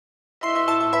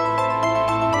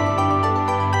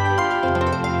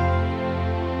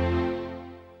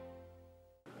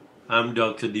I'm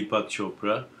Dr. Deepak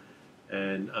Chopra,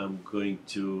 and I'm going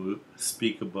to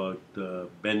speak about the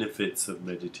benefits of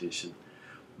meditation.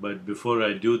 But before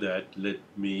I do that, let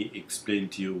me explain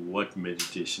to you what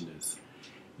meditation is.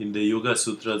 In the Yoga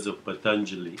Sutras of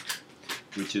Patanjali,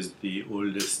 which is the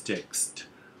oldest text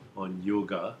on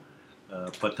yoga,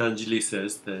 Patanjali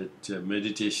says that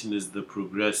meditation is the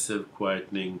progressive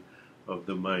quietening of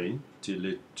the mind till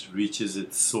it reaches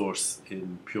its source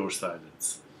in pure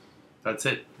silence. That's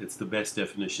it. It's the best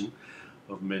definition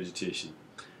of meditation.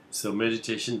 So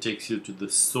meditation takes you to the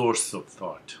source of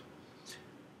thought.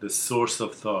 The source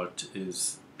of thought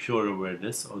is pure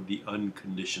awareness or the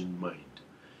unconditioned mind.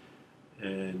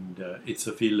 And it's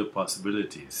a field of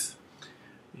possibilities.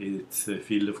 It's a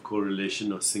field of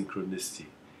correlation or synchronicity.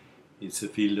 It's a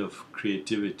field of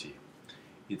creativity.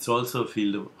 It's also a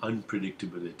field of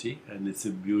unpredictability, and it's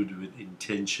imbued with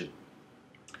intention.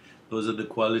 Those are the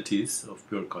qualities of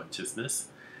pure consciousness,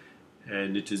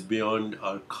 and it is beyond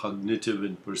our cognitive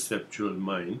and perceptual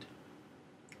mind,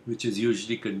 which is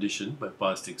usually conditioned by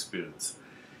past experience.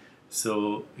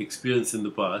 So, experience in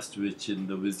the past, which in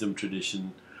the wisdom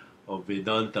tradition of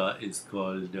Vedanta is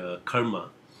called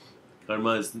karma.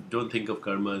 Karma is, don't think of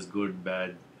karma as good,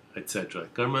 bad, etc.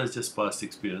 Karma is just past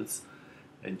experience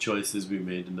and choices we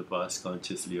made in the past,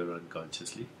 consciously or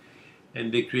unconsciously.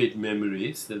 And they create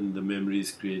memories, then the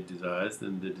memories create desires,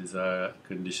 then the desire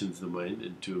conditions the mind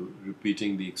into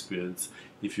repeating the experience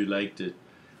if you liked it,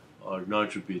 or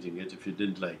not repeating it if you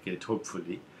didn't like it,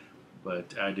 hopefully.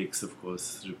 But addicts, of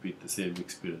course, repeat the same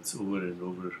experience over and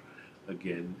over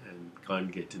again and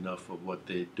can't get enough of what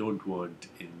they don't want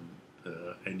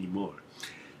anymore.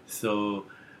 So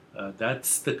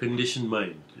that's the conditioned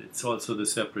mind. It's also the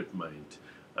separate mind.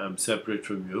 I'm separate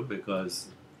from you because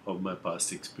of my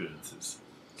past experiences.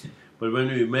 But when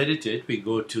we meditate, we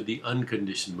go to the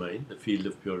unconditioned mind, the field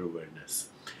of pure awareness.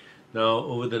 Now,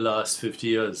 over the last 50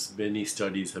 years, many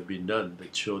studies have been done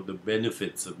that show the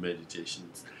benefits of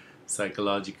meditations,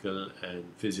 psychological and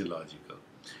physiological.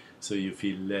 So you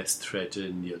feel less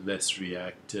threatened, you're less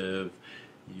reactive,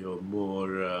 you're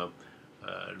more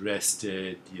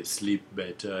rested, you sleep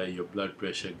better, your blood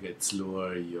pressure gets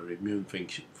lower, your immune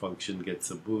function gets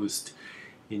a boost.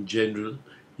 In general,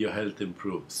 your health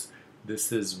improves.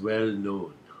 This is well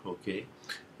known, okay?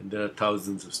 And there are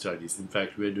thousands of studies. In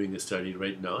fact, we're doing a study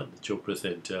right now at the Chopra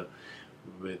Center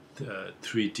with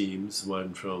 3 teams,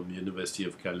 one from University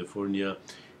of California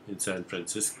in San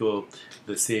Francisco,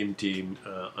 the same team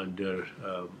under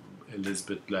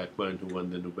Elizabeth Blackburn, who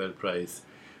won the Nobel Prize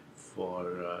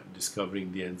for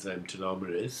discovering the enzyme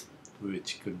telomerase,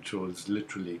 which controls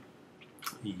literally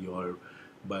your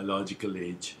biological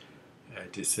age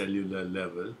at a cellular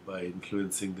level by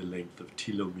influencing the length of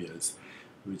telomeres,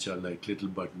 which are like little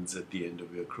buttons at the end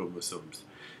of your chromosomes.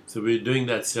 So we're doing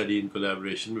that study in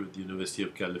collaboration with the University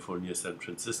of California, San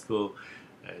Francisco,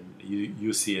 and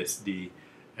UCSD,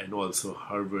 and also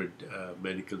Harvard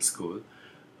Medical School,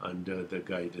 under the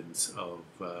guidance of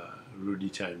Rudy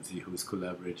Tanzi, who's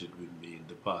collaborated with me in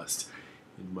the past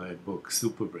in my book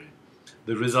Superbrain.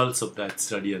 The results of that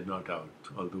study are not out,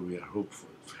 although we are hopeful.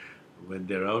 When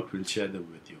they're out, we'll share them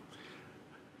with you.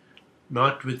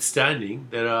 Notwithstanding,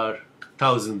 there are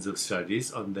thousands of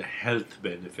studies on the health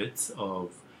benefits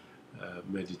of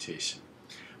meditation.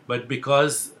 But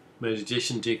because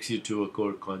meditation takes you to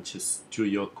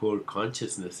your core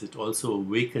consciousness, it also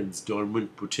awakens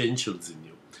dormant potentials in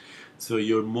you. So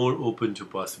you're more open to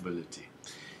possibility.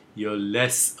 You're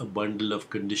less a bundle of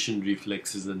conditioned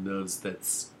reflexes and nerves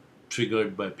that's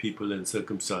triggered by people and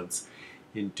circumstance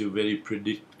into very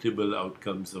predictable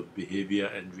outcomes of behavior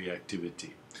and reactivity.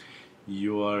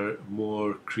 You are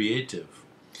more creative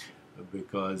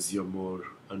because you're more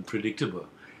unpredictable,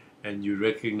 and you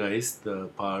recognize the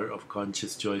power of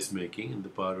conscious choice making and the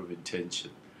power of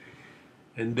intention.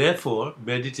 And therefore,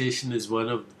 meditation is one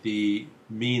of the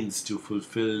means to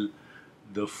fulfill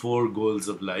the 4 goals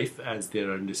of life as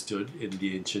they're understood in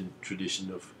the ancient tradition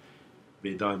of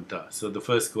Vedanta. So the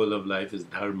first goal of life is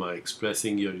dharma,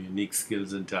 expressing your unique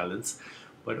skills and talents,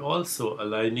 but also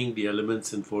aligning the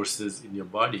elements and forces in your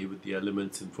body with the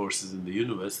elements and forces in the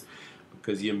universe,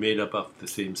 because you're made up of the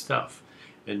same stuff.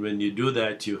 And when you do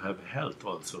that, you have health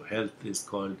also. Health is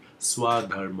called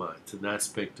swadharma. It's an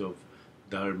aspect of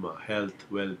dharma, health,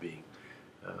 well-being,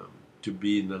 to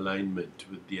be in alignment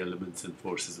with the elements and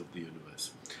forces of the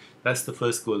universe. That's the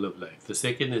first goal of life. The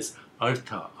second is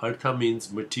artha. Artha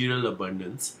means material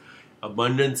abundance,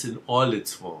 abundance in all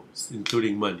its forms,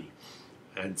 including money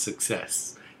and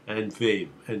success and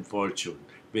fame and fortune.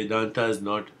 Vedanta is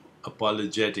not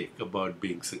apologetic about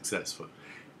being successful.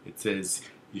 It says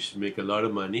You should make a lot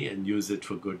of money and use it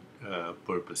for good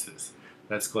purposes.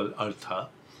 That's called artha.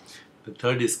 The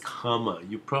third is kama.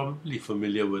 You're probably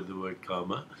familiar with the word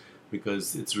kama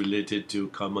because it's related to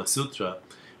Kama Sutra,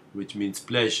 which means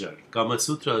pleasure. Kama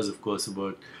Sutra is, of course,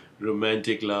 about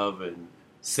romantic love and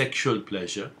sexual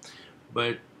pleasure,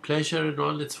 but pleasure in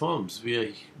all its forms. We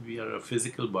are a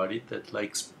physical body that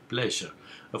likes pleasure.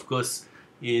 Of course,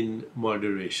 in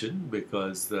moderation,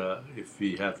 because if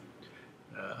we have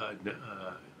an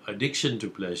addiction to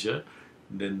pleasure,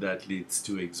 then that leads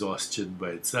to exhaustion by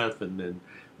itself, and then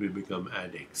we become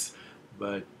addicts.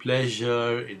 But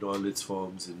pleasure in all its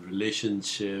forms, in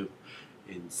relationship,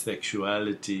 in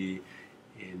sexuality,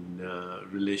 in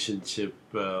relationship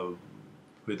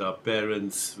with our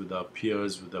parents, with our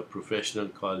peers, with our professional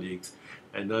colleagues,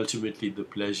 and ultimately the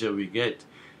pleasure we get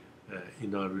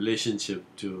in our relationship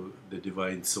to the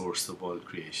divine source of all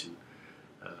creation,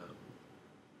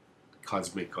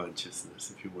 cosmic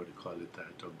consciousness, if you want to call it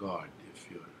that, or God,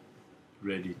 if you're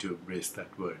ready to embrace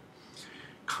that word.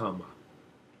 Kama,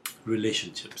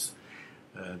 relationships.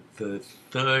 The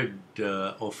third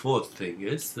or fourth thing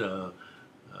is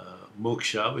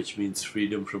moksha, which means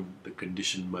freedom from the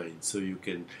conditioned mind. So you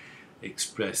can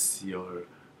express your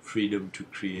freedom to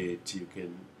create, you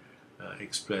can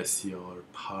express your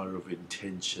power of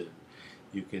intention,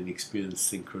 you can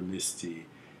experience synchronicity,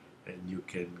 and you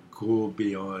can go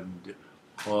beyond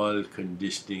all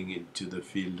conditioning into the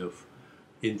field of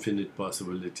infinite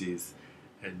possibilities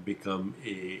and become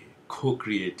a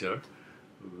co-creator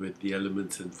with the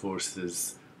elements and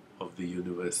forces of the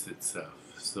universe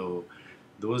itself. So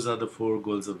those are the four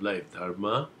goals of life: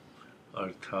 dharma,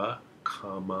 artha,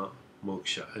 kama,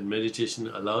 moksha. And meditation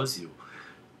allows you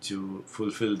to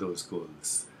fulfill those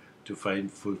goals, to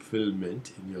find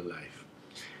fulfillment in your life.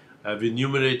 I've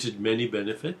enumerated many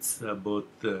benefits, both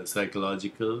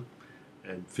psychological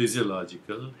and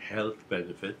physiological health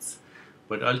benefits,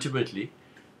 but ultimately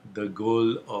the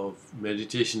goal of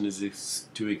meditation is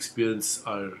to experience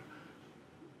our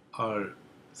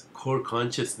core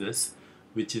consciousness,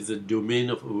 which is a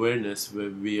domain of awareness where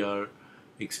we are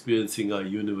experiencing our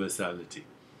universality.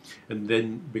 And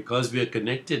then, because we are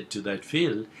connected to that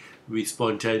field, we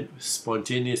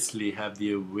spontaneously have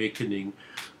the awakening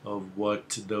of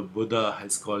what the Buddha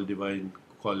has called divine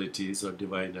qualities or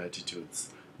divine attitudes: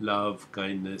 love,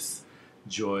 kindness,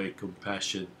 joy,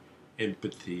 compassion,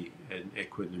 empathy, and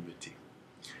equanimity.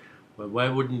 But why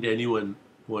wouldn't anyone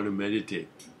want to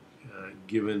meditate,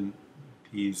 given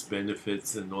these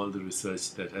benefits and all the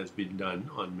research that has been done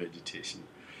on meditation?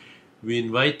 We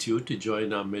invite you to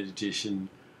join our meditation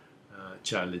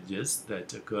challenges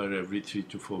that occur every 3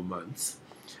 to 4 months.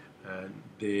 And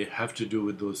they have to do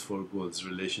with those four goals: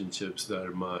 relationships,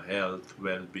 dharma, health,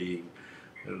 well-being,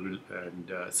 and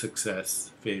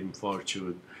success, fame,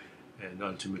 fortune, and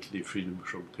ultimately freedom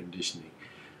from conditioning.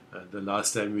 The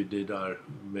last time we did our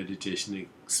meditation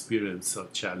experience or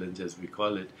challenge, as we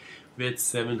call it, we had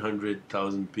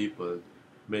 700,000 people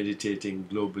meditating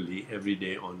globally every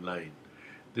day online.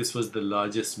 This was the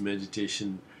largest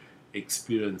meditation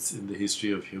experience in the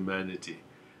history of humanity,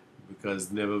 because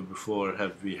never before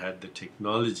have we had the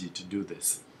technology to do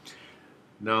this.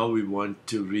 Now we want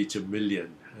to reach 1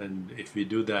 million, and if we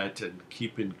do that and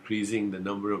keep increasing the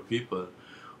number of people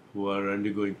who are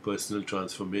undergoing personal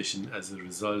transformation as a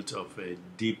result of a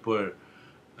deeper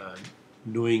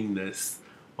knowingness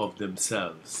of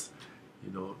themselves,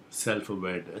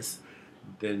 self-awareness,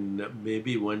 then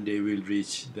maybe one day we'll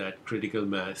reach that critical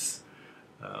mass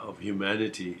of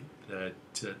humanity that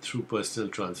through personal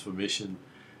transformation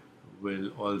will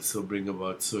also bring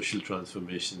about social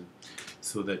transformation,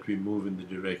 so that we move in the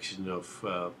direction of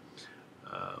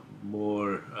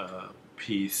more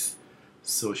peace,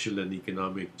 social and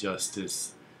economic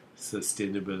justice,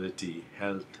 sustainability,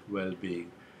 health,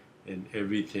 well-being, and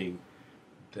everything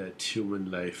that human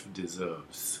life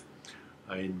deserves.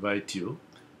 I invite you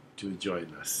to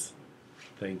join us.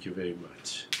 Thank you very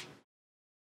much.